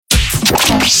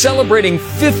Celebrating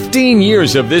 15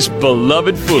 years of this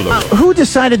beloved foolery. Who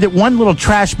decided that one little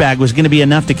trash bag was going to be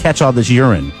enough to catch all this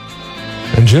urine?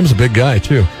 And Jim's a big guy,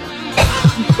 too.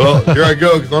 Well, here I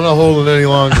go, because I'm not holding it any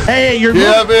longer. Hey,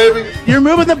 baby. You're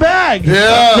moving the bag.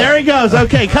 Yeah. There he goes.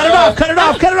 Okay, cut it off. Get on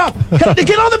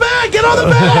the bag. Get on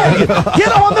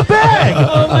the bag.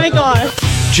 Oh, my gosh.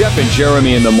 Jeff and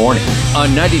Jeremy in the morning on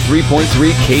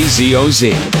 93.3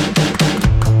 KZOZ.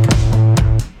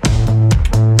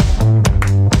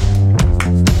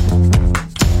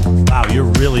 Wow, you're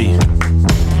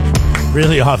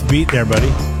really off beat there,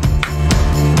 buddy.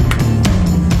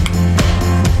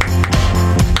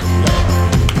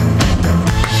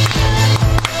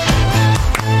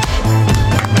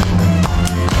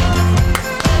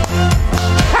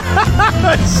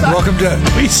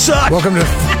 We suck. Welcome to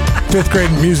fifth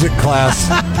grade music class.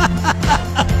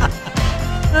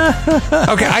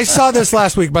 Okay, I saw this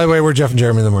last week. By the way, we're Jeff and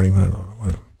Jeremy in the morning.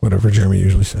 Whatever Jeremy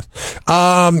usually says.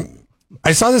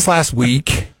 I saw this last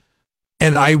week,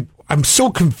 and I'm so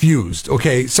confused.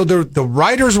 Okay, so the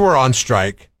writers were on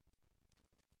strike,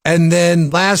 and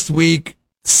then last week,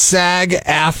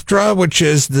 SAG-AFTRA, which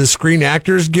is the Screen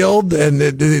Actors Guild, and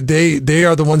they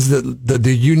are the ones that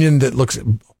the union that looks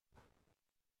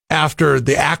after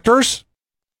the actors.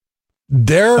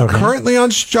 They're currently on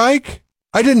strike.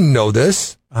 I didn't know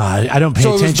this. I don't pay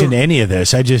attention to any of this.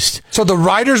 So the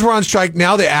writers were on strike.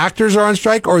 Now the actors are on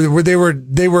strike, or they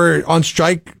were on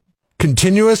strike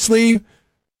continuously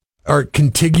or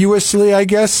contiguously, I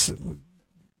guess,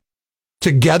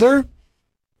 together.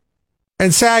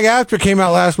 And SAG-AFTRA came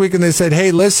out last week and they said,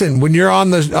 "Hey, listen, when you're on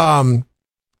the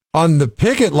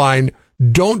picket line,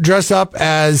 don't dress up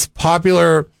as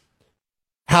popular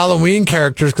Halloween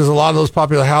characters, because a lot of those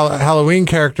popular Halloween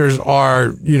characters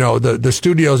are, the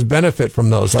studios benefit from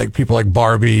those, like people like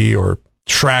Barbie or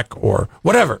Shrek or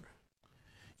whatever."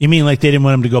 You mean like they didn't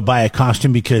want them to go buy a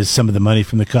costume because some of the money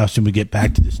from the costume would get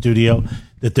back to the studio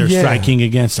that they're striking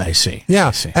against? I see. Yeah.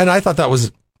 I see. And I thought that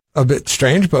was a bit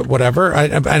strange, but whatever.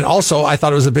 And also I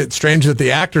thought it was a bit strange that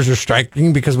the actors are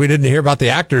striking, because we didn't hear about the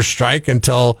actors strike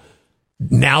until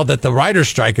now that the writer's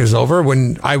strike is over,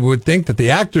 when I would think that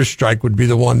the actors strike would be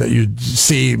the one that you'd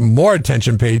see more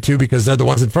attention paid to, because they're the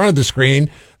ones in front of the screen.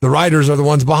 The writers are the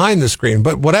ones behind the screen,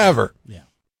 but whatever. Yeah.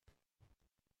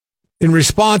 In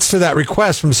response to that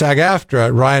request from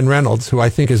SAG-AFTRA, Ryan Reynolds, who I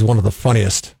think is one of the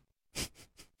funniest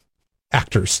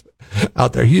actors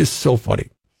out there, he is so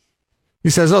funny. He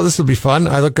says, "Oh, this will be fun.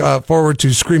 I look forward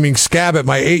to screaming scab at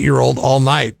my 8-year-old all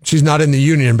night. She's not in the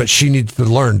union, but she needs to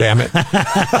learn, damn it."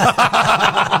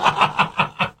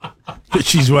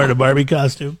 She's wearing a Barbie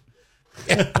costume.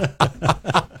 Well,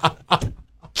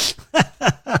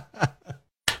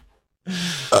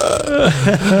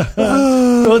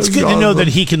 it's good to know that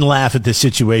he can laugh at the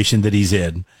situation that he's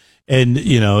in. And,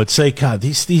 it's like, God,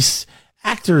 these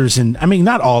actors, and I mean,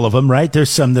 not all of them, right? There's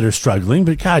some that are struggling,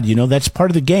 but God, that's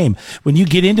part of the game. When you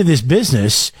get into this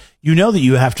business, you know that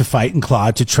you have to fight and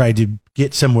claw to try to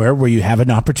get somewhere where you have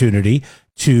an opportunity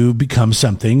to become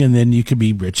something, and then you could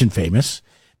be rich and famous.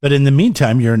 But in the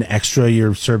meantime, you're an extra,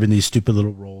 you're serving these stupid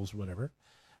little roles, whatever.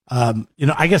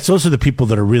 I guess those are the people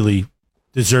that are really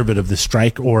deserving of the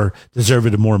strike or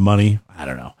deserving of more money. I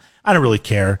don't know. I don't really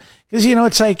care. Because,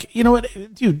 it's like, what,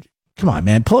 dude, come on,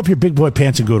 man. Pull up your big boy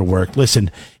pants and go to work. Listen,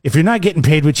 if you're not getting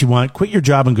paid what you want, quit your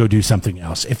job and go do something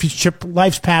else. If it's your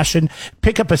life's passion,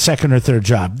 pick up a second or third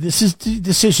job. This is the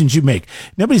decisions you make.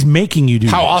 Nobody's making you do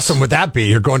How this. awesome would that be?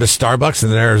 You're going to Starbucks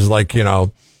and there's like,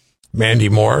 Mandy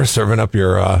Moore serving up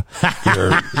your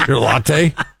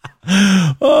latte.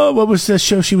 Oh, what was this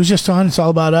show she was just on? It's All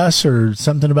About Us or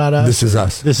something about us? This is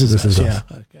us. This is us. Yeah.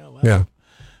 Okay, well. Yeah.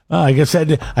 I guess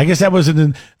that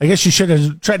wasn't. I guess you should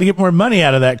have tried to get more money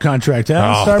out of that contract.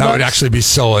 Huh? Oh, that would actually be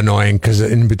so annoying, because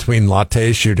in between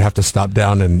lattes, she'd have to stop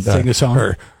down and sing a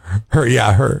song.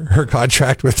 Her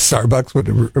contract with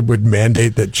Starbucks would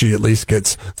mandate that she at least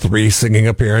gets 3 singing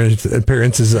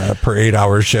appearances per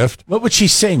 8-hour shift. What would she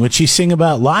sing? Would she sing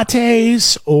about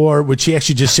lattes, or would she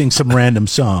actually just sing some random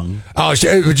song? Oh,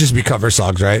 it would just be cover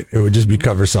songs, right? It would just be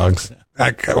cover songs,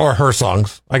 or her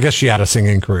songs. I guess she had a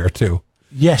singing career too.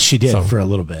 Yes, she did for a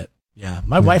little bit. Yeah,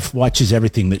 my wife watches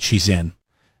everything that she's in.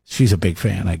 She's a big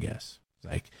fan, I guess.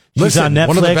 Like, she's on Netflix.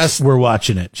 One of the best. We're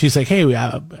watching it. She's like, "Hey,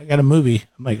 I got a movie."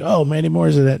 I'm like, "Oh, Mandy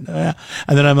Moore's in it." And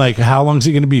then I'm like, "How long is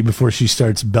it going to be before she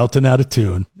starts belting out a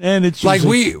tune?" And it's like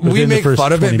we make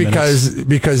fun of it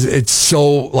because it's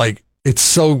so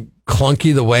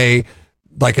clunky the way,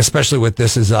 like, especially with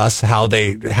This Is Us, how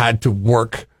they had to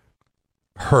work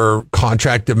her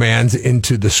contract demands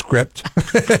into the script.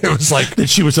 It was like that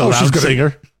she was a lounge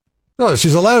singer. No,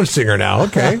 she's a lounge singer now.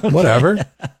 Okay, whatever.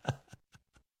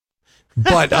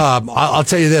 But I'll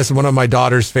tell you this: one of my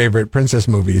daughter's favorite princess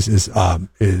movies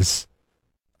is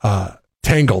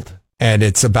Tangled, and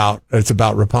it's about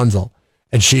Rapunzel,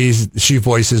 and she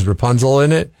voices Rapunzel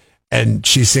in it, and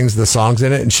she sings the songs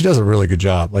in it, and she does a really good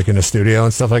job, like in a studio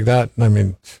and stuff like that. I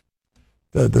mean,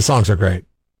 the songs are great.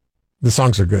 The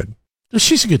songs are good.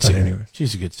 She's a good singer. Anyways.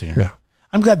 She's a good singer. Yeah.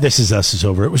 I'm glad This Is Us is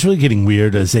over. It was really getting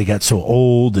weird as they got so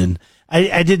old, and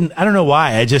I don't know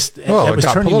why. It was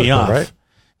turning me off. Right?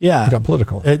 Yeah. It got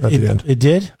political at the end. It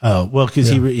did? Oh, well, because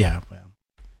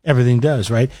everything does,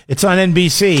 right? It's on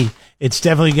NBC. It's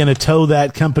definitely going to toe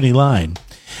that company line.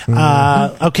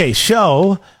 Mm-hmm. Okay,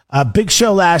 show. Big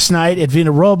show last night at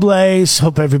Vina Robles.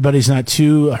 Hope everybody's not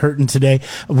too hurting today.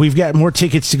 We've got more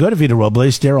tickets to go to Vina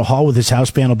Robles. Daryl Hall with his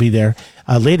house band will be there.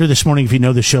 Later this morning, if you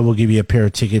know the show, we'll give you a pair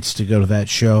of tickets to go to that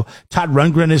show. Todd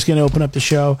Rundgren is going to open up the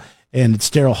show. And it's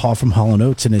Daryl Hall from Hall &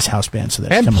 Oates and his house band. So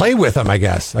that's play with them, I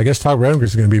guess. I guess Todd Rundgren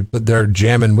is going to be there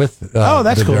jamming with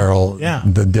that's cool. Daryl. Yeah.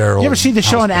 The Daryl. You ever see the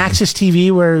show on band. Access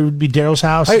TV where it would be Daryl's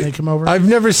house and they come over? I've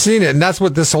never seen it, and that's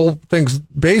what this whole thing's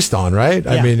based on, right?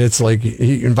 Yeah. I mean, it's like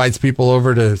he invites people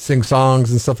over to sing songs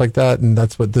and stuff like that, and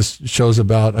that's what this show's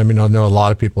about. I mean, I know a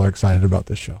lot of people are excited about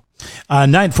this show.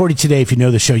 9:40 today, if you know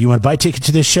the show. You want to buy tickets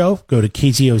to this show? Go to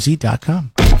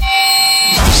kzoz.com.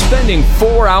 Spending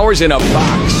 4 hours in a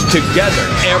box together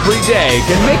every day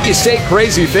can make you say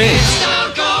crazy things.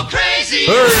 Don't go crazy.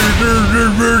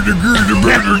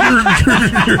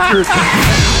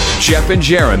 Jeff and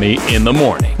Jeremy in the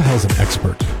morning. What the hell's an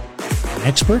expert?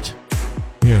 Expert?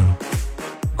 Yeah.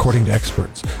 According to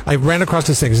experts. I ran across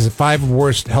this thing. This is 5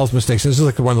 worst health mistakes. This is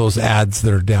like one of those ads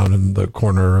that are down in the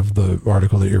corner of the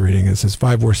article that you're reading. It says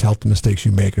 5 worst health mistakes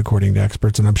you make according to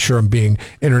experts. And I'm sure I'm being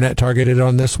internet targeted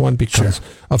on this one because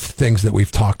of things that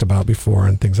we've talked about before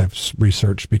and things I've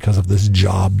researched because of this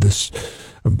job. This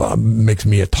makes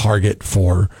me a target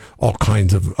for all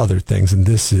kinds of other things. And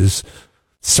this is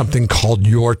something called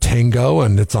Your Tango,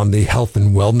 and it's on the health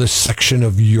and wellness section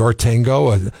of Your Tango,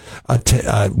 a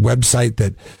website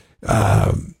that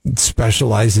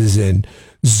specializes in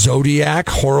zodiac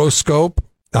horoscope.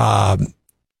 I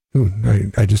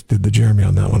just did the Jeremy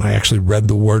on that one. I actually read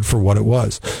the word for what it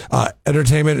was.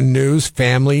 Entertainment and news,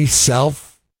 family,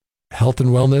 self, health and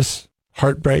wellness,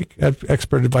 heartbreak,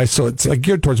 expert advice. So it's like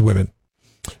geared towards women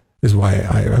is why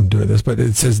I'm doing this. But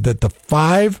it says that the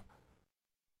 5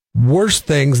 worst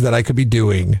things that I could be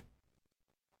doing,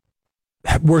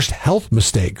 worst health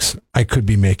mistakes I could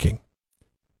be making.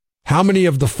 How many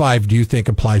of the 5 do you think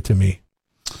apply to me?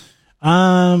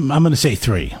 I'm going to say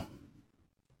 3.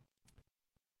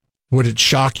 Would it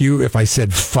shock you if I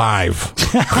said 5?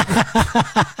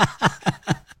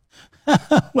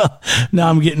 Well, now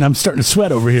I'm starting to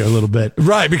sweat over here a little bit.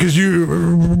 Right, because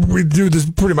we do this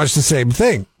pretty much the same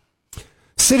thing.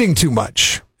 Sitting too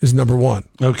much is number 1.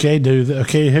 Okay,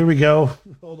 okay, here we go.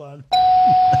 Hold on.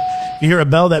 If you hear a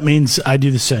bell, that means I do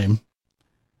the same.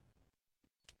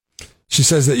 She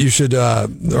says that you should,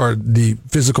 or the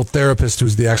physical therapist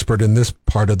who's the expert in this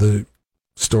part of the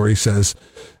story says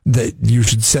that you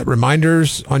should set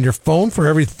reminders on your phone for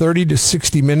every 30 to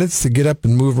 60 minutes to get up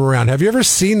and move around. Have you ever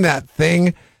seen that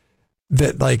thing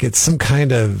that like it's some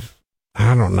kind of,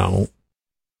 I don't know,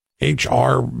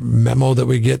 HR memo that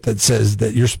we get that says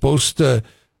that you're supposed to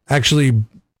actually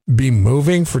be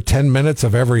moving for 10 minutes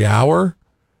of every hour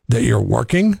that you're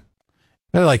working?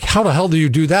 And like, how the hell do you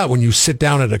do that when you sit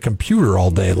down at a computer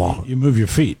all day long? You move your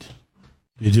feet.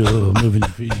 You do a little moving your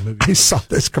feet. I saw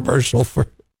this commercial for,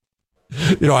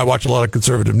 I watch a lot of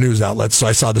conservative news outlets, so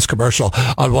I saw this commercial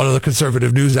on one of the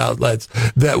conservative news outlets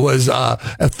that was a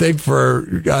thing for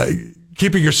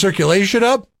keeping your circulation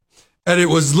up. And it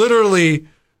was literally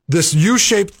this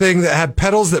U-shaped thing that had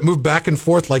pedals that moved back and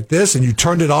forth like this, and you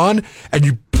turned it on, and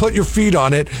you put your feet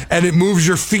on it, and it moves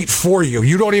your feet for you.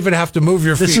 You don't even have to move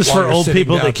your feet. This is for old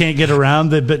people that can't get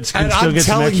around, but can still get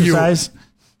some exercise.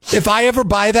 If I ever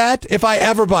buy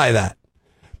that,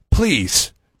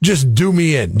 please just do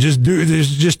me in.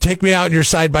 Just take me out in your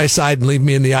side by side and leave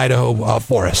me in the Idaho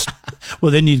forest.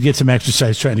 Well, then you'd get some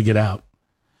exercise trying to get out.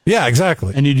 Yeah,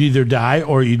 exactly. And you'd either die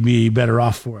or you'd be better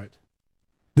off for it.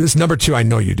 This number 2, I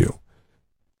know you do.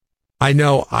 I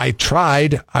know I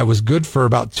tried. I was good for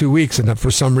about 2 weeks, and for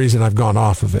some reason I've gone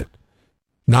off of it.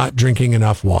 Not drinking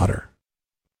enough water.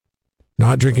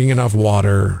 Not drinking enough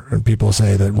water. And people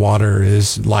say that water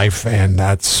is life, and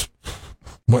that's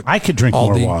what I could drink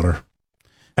more water.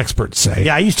 Experts say.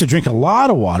 Yeah, I used to drink a lot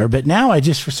of water, but now I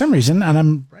just, for some reason, and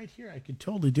I'm right here, I could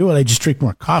totally do it. I just drink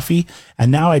more coffee,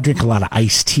 and now I drink a lot of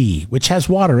iced tea, which has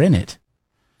water in it.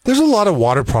 There's a lot of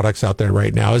water products out there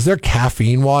right now. Is there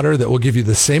caffeine water that will give you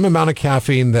the same amount of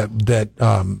caffeine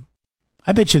that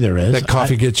I bet you there is. that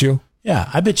coffee gets you? Yeah,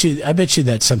 I bet you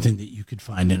that's something that you could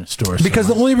find in a store. Because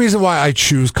the only reason why I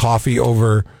choose coffee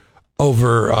over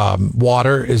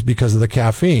water is because of the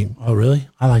caffeine. Oh, really?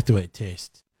 I like the way it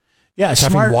tastes. Yeah,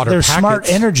 Caffeine water there's packets. Smart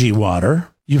Energy water.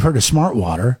 You've heard of Smart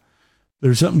Water.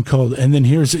 There's something called, and then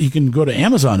you can go to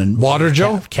Amazon and Water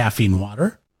Joe? Caffeine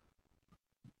water.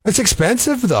 It's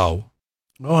expensive though.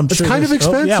 Oh, I'm It's sure kind of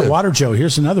expensive. yeah, Water Joe.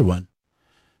 Here's another one.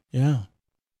 Yeah.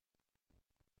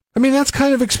 I mean, that's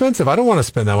kind of expensive. I don't want to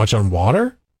spend that much on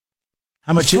water.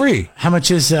 How much? It's free. How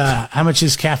much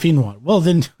is caffeine water? Well,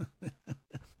 then,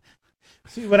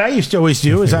 see, what I used to always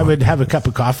do is I would have a cup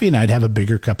of coffee and I'd have a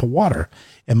bigger cup of water.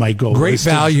 And my goal Great was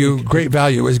value. Great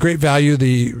value. Is Great Value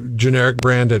the generic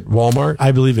brand at Walmart?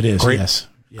 I believe it is. Great, yes.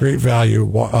 Yeah. Great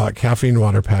Value caffeine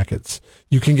water packets.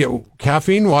 You can get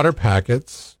caffeine water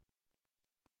packets.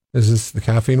 Is this the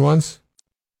caffeine ones?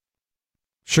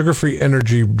 Sugar-free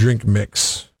energy drink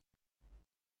mix.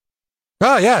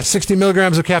 Oh, yeah, 60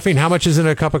 milligrams of caffeine. How much is in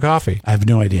a cup of coffee? I have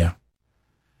no idea.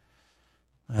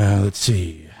 Let's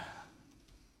see.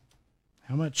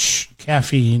 How much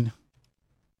caffeine?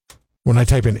 When I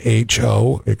type in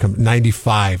HO, it comes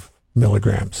 95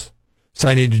 milligrams. So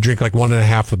I need to drink like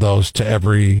 1.5 of those to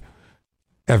every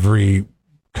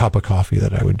cup of coffee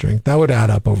that I would drink. That would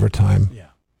add up over time. Yeah.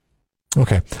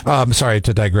 Okay. Sorry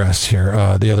to digress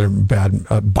here. The other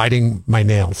bad, biting my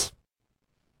nails.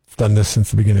 I've done this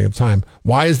since the beginning of time.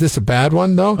 Why is this a bad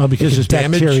one though? Oh, because there's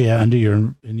bacteria in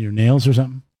your nails or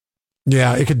something.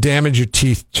 Yeah, it could damage your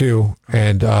teeth too,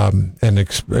 and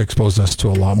expose us to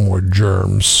a lot more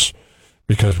germs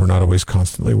because we're not always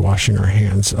constantly washing our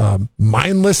hands.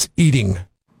 Mindless eating.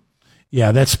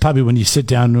 Yeah, that's probably when you sit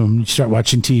down and you start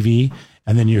watching TV,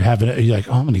 and then you're like,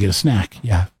 oh, I'm going to get a snack.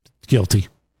 Yeah, guilty.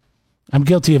 I'm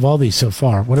guilty of all these so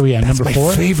far. What are we at, That's number my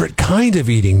 4? favorite kind of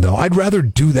eating, though. I'd rather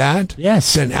do that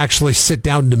than actually sit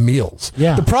down to meals.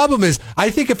 Yeah. The problem is, I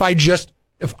think if I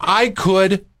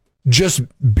could just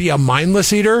be a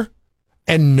mindless eater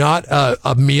and not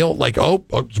a meal, like,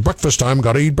 it's breakfast time,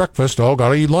 got to eat breakfast, got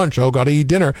to eat lunch, got to eat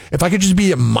dinner. If I could just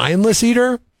be a mindless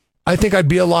eater, I think I'd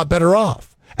be a lot better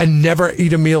off and never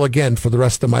eat a meal again for the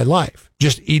rest of my life.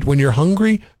 Just eat when you're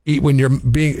hungry, eat when you're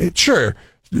sure,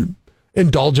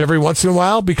 indulge every once in a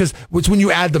while, because it's when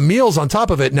you add the meals on top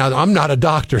of it. Now, I'm not a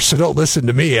doctor, so don't listen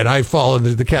to me, and I fall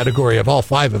into the category of all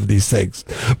 5 of these things.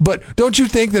 But don't you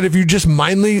think that if you just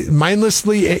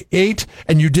mindlessly ate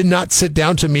and you did not sit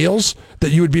down to meals,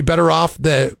 that you would be better off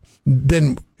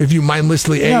than if you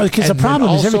mindlessly ate? No, because the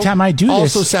problem is every time I do this,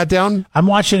 also sat down. I'm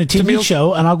watching a TV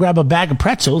show and I'll grab a bag of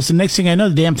pretzels, and next thing I know,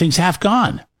 the damn thing's half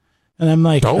gone, and I'm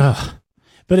like, ugh.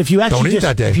 But if you actually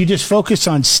if you just focus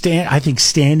on I think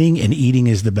standing and eating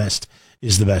is the best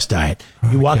diet.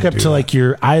 You walk up to like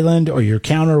your island or your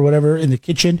counter or whatever in the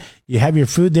kitchen, you have your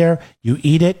food there, you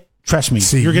eat it. Trust me,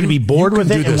 you're going to be bored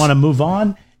with it and want to move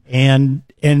on, and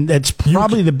that's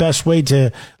probably the best way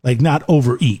to like not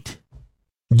overeat.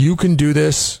 You can do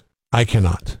this. I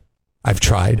cannot. I've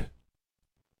tried.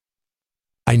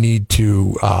 I need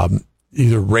to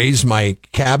either raise my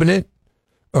cabinet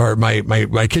or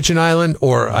my kitchen island,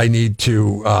 or I need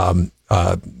to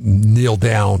kneel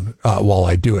down while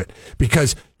I do it,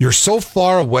 because you're so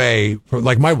far away from,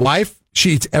 like, my wife,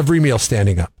 she eats every meal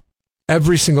standing up,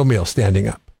 every single meal standing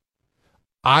up.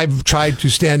 I've tried to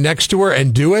stand next to her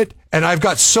and do it, and I've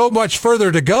got so much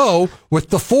further to go with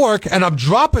the fork, and I'm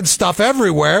dropping stuff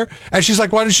everywhere. And she's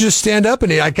like, "Why don't you just stand up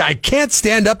and eat?" I can't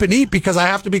stand up and eat because I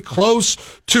have to be close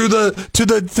to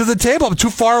the table. I'm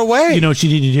too far away. You know what you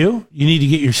need to do? You need to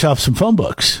get yourself some phone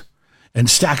books and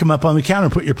stack them up on the counter.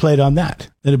 Put your plate on that.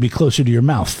 That'll be closer to your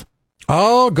mouth.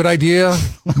 Oh, good idea.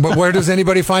 But where does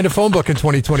anybody find a phone book in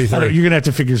 2023? You're gonna have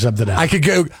to figure something out. I could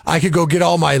go get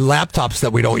all my laptops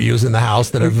that we don't use in the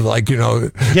house that have, like, get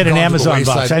an Amazon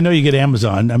box. I know you get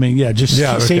Amazon. I mean,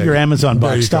 save your Amazon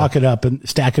box, stack it up,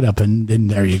 and then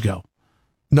there you go.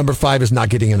 Number 5 is not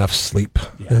getting enough sleep.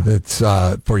 Yeah. It's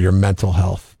for your mental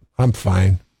health. I'm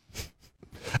fine.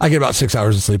 I get about 6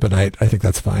 hours of sleep a night. I think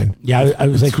that's fine. Yeah, I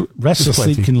was like, restless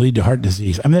sleep can lead to heart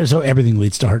disease. I mean, everything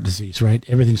leads to heart disease, right?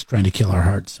 Everything's trying to kill our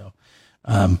hearts. So,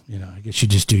 I guess you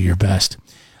just do your best.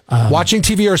 Watching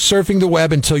TV or surfing the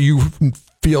web until you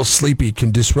feel sleepy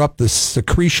can disrupt the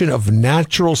secretion of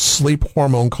natural sleep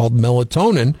hormone called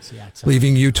melatonin,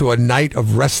 leaving you to a night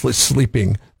of restless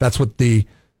sleeping. That's what the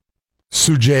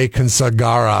Sujay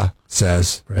Kansagara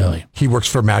says. Really? He works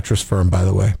for a mattress firm, by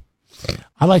the way.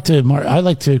 I like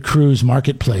to cruise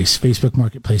Marketplace, Facebook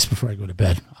Marketplace, before I go to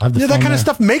bed. That kind of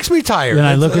stuff makes me tired. Then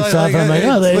I look at stuff, I'm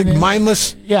like,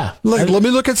 mindless. Yeah. Let me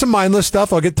look at some mindless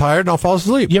stuff. I'll get tired and I'll fall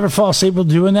asleep. You ever fall asleep while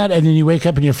doing that, and then you wake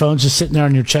up and your phone's just sitting there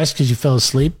on your chest because you fell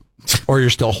asleep? Or you're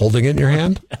still holding it in your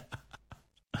hand?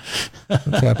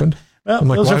 What's happened? Well,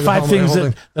 those are 5 things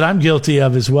that I'm guilty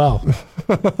of as well.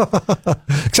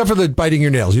 Except for the biting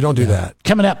your nails. You don't do that.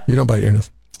 Coming up. You don't bite your nails.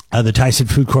 The Tyson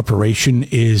Food Corporation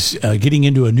is getting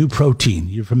into a new protein.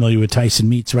 You're familiar with Tyson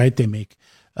Meats, right? They make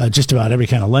just about every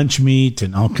kind of lunch meat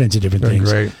and all kinds of different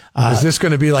things. Great. Is this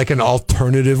going to be like an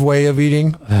alternative way of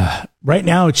eating? Right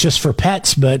now, it's just for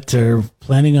pets, but they're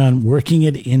planning on working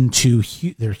it into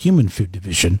their human food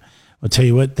division. I'll tell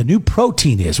you what the new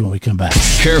protein is when we come back.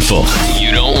 Careful. You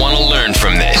don't want to learn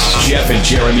from this. Jeff and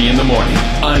Jeremy in the morning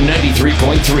on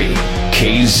 93.3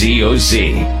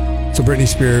 KZOZ. So Britney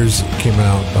Spears came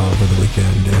out over the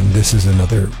weekend, and this is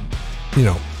another,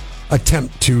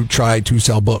 attempt to try to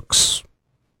sell books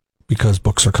because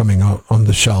books are coming out on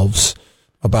the shelves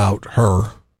about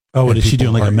her. Oh, what is she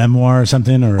doing? Like a memoir or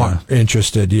something, or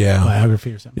interested? Yeah,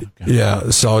 biography or something. Okay.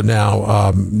 Yeah. So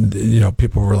now,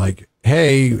 people were like,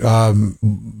 "Hey,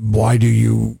 why do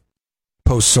you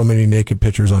post so many naked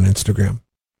pictures on Instagram?"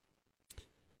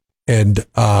 And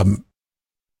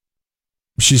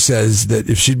she says that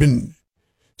if she'd been,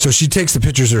 so she takes the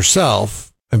pictures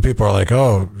herself, and people are like,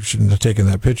 "Oh, you shouldn't have taken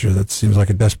that picture. That seems like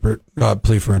a desperate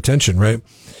plea for attention, right?"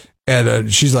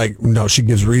 And she's like, "No," she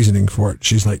gives reasoning for it.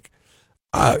 She's like,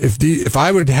 if I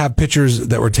would have pictures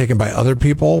that were taken by other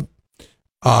people,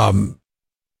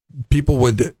 people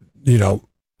would,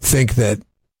 think that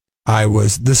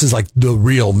this is like the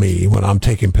real me when I'm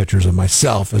taking pictures of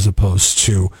myself as opposed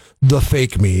to the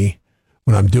fake me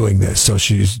when I'm doing this. So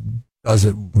she does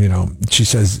it, she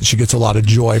says she gets a lot of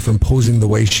joy from posing the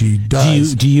way she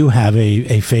does. Do you have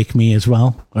a fake me as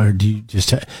well? Or do you just,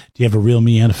 do you have a real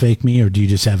me and a fake me? Or do you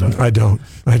just have I don't.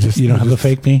 You don't have a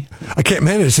fake me? I can't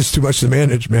manage. It's just too much to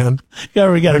manage, man.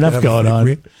 Yeah, we got enough going on.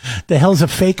 Me. The hell's a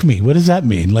fake me? What does that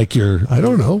mean? Like I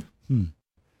don't know.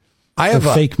 I have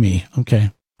a fake me. Okay.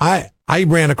 I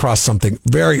ran across something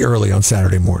very early on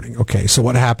Saturday morning. Okay. So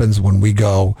what happens when we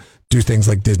go do things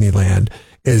like Disneyland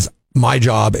is my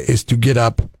job is to get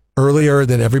up earlier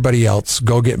than everybody else,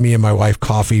 go get me and my wife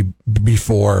coffee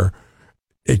before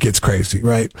it gets crazy,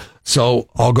 right? So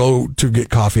I'll go to get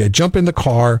coffee. I jump in the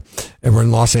car and we're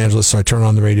in Los Angeles. So I turn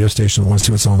on the radio station. I want to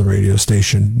see what's on the radio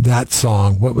station. That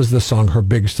song, what was the song? Her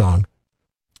big song.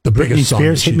 The biggest song. Britney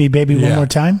Spears, Hit Me Baby One More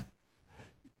Time?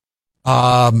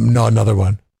 No, another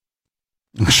one.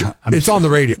 It's on the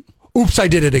radio. Oops, I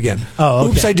did it again. Oh, okay.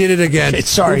 Oops, I did it again.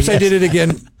 Sorry. Oops, I did it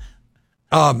again.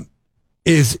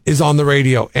 Is on the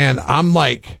radio, and I'm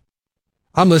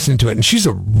listening to it, and she's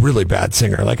a really bad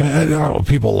singer. Like I don't know,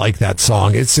 people like that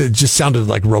song. It just sounded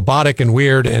like robotic and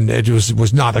weird, and it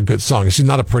was not a good song. She's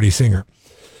not a pretty singer.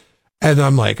 And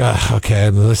I'm like, okay,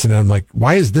 I'm listening. I'm like,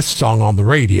 why is this song on the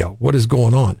radio? What is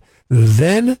going on?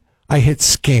 Then I hit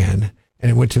scan, and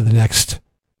it went to the next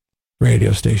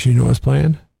radio station. You know what was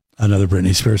playing? Another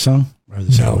Britney Spears song?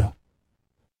 No.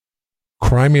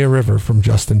 Cry Me a River from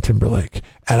Justin Timberlake.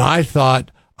 And I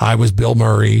thought I was Bill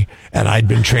Murray and I'd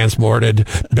been transported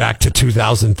back to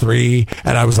 2003.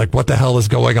 And I was like, what the hell is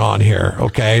going on here?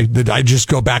 Okay. Did I just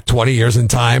go back 20 years in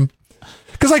time?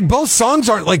 Because like both songs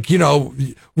aren't like,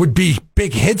 would be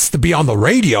big hits to be on the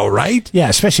radio, right? Yeah,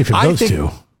 especially for those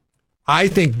two. I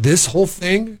think this whole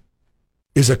thing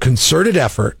is a concerted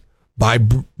effort by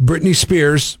Britney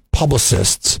Spears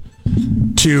publicists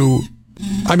to,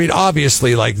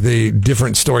 obviously, like the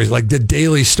different stories, like the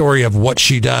daily story of what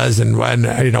she does and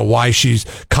why she's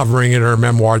covering it in her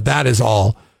memoir. That is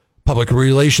all public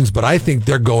relations. But I think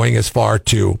they're going as far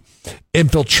to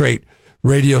infiltrate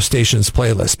radio stations'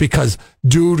 playlists because,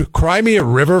 dude, Cry Me a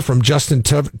River from Justin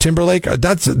Timberlake,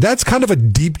 that's kind of a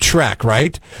deep track,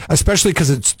 right? Especially because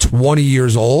it's 20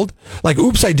 years old. Like,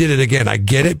 Oops, I Did It Again. I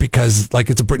get it because, like,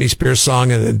 it's a Britney Spears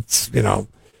song and it's,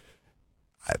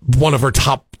 one of her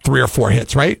top 3 or 4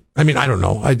 hits, right? I don't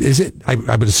know. Is it? I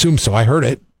would assume so. I heard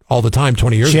it all the time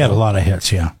 20 years ago. She had a lot of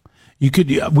hits, yeah. We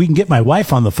can get my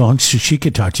wife on the phone so she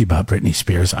could talk to you about Britney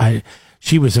Spears.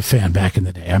 She was a fan back in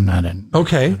the day. I'm not in.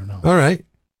 Okay. I don't know. All right.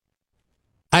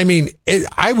 I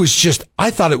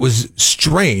thought it was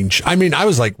strange. I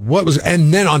was like,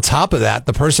 and then on top of that,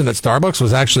 the person at Starbucks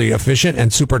was actually efficient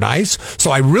and super nice.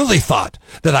 So I really thought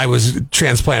that I was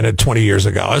transplanted 20 years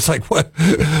ago. I was like, what?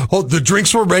 Oh, the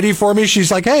drinks were ready for me.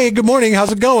 She's like, hey, good morning.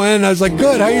 How's it going? I was like,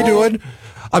 good. How you doing?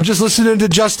 I'm just listening to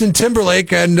Justin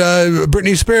Timberlake and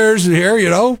Britney Spears here,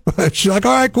 She's like,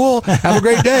 all right, cool. Have a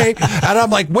great day. And I'm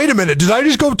like, wait a minute. Did I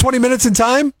just go 20 minutes in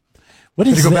time? What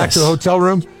is this? Go back to the hotel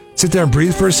room, sit there and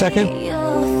breathe for a second.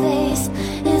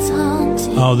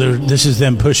 Oh, this is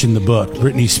them pushing the book.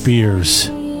 Britney Spears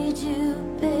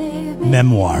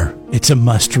memoir. It's a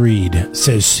must read,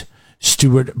 says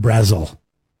Stuart Brazel.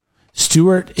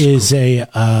 Stewart is a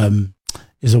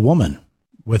woman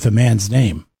with a man's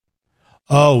name.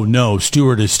 Oh no,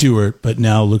 Stewart is Stewart, but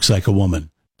now looks like a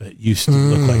woman, but used to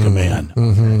look like a man.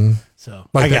 Okay. So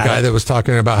like the guy that was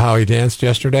talking about how he danced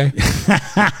yesterday.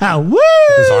 Woo!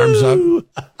 With his arms up.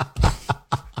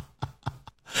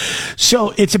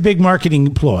 So it's a big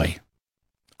marketing ploy.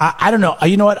 I don't know.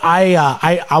 You know what?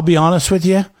 I'll be honest with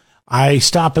you. I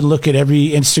stop and look at every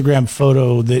Instagram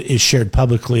photo that is shared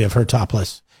publicly of her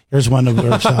topless. Here's one of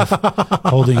herself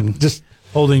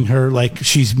holding her like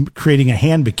she's creating a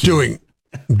hand bikini.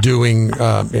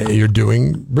 You're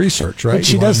doing research, right? But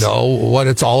she you does know what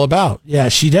it's all about. Yeah,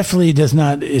 she definitely is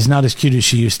not as cute as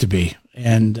she used to be,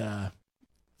 and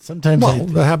sometimes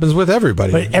that happens with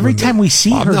everybody. But every time we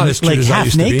see her like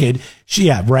half naked,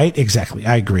 right? Exactly,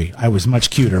 I agree. I was much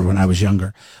cuter when I was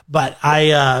younger, but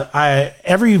I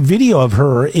every video of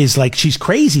her is like she's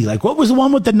crazy. Like, what was the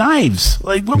one with the knives?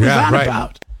 Like, what was that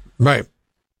about? Right.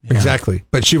 Yeah. Exactly.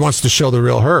 But she wants to show the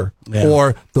real her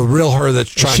or the real her that's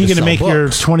trying to sell books. Is she going to make your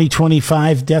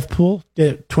 2025 death pool,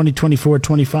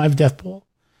 2024-25 death pool?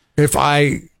 If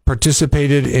I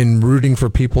participated in rooting for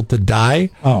people to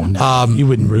die. Oh, no. You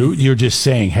wouldn't root. You're just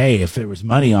saying, hey, if there was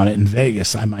money on it in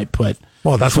Vegas, I might put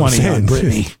that's 20 on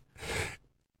Britney.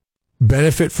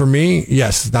 Benefit for me?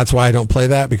 Yes. That's why I don't play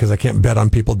that, because I can't bet on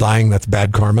people dying. That's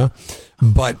bad karma.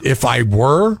 But if I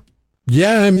were...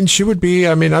 Yeah, I mean, she would be,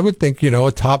 I would think,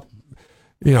 a top,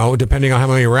 depending on how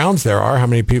many rounds there are, how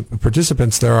many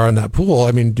participants there are in that pool.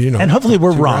 I mean, And hopefully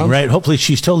we're wrong, right? Hopefully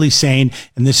she's totally sane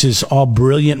and this is all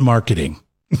brilliant marketing.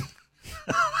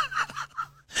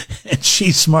 And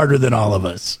she's smarter than all of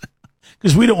us.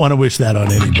 Because we don't want to wish that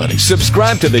on anybody.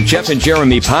 Subscribe to the Jeff and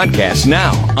Jeremy podcast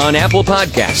now on Apple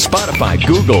Podcasts, Spotify,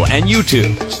 Google, and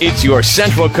YouTube. It's your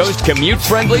Central Coast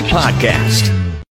commute-friendly podcast.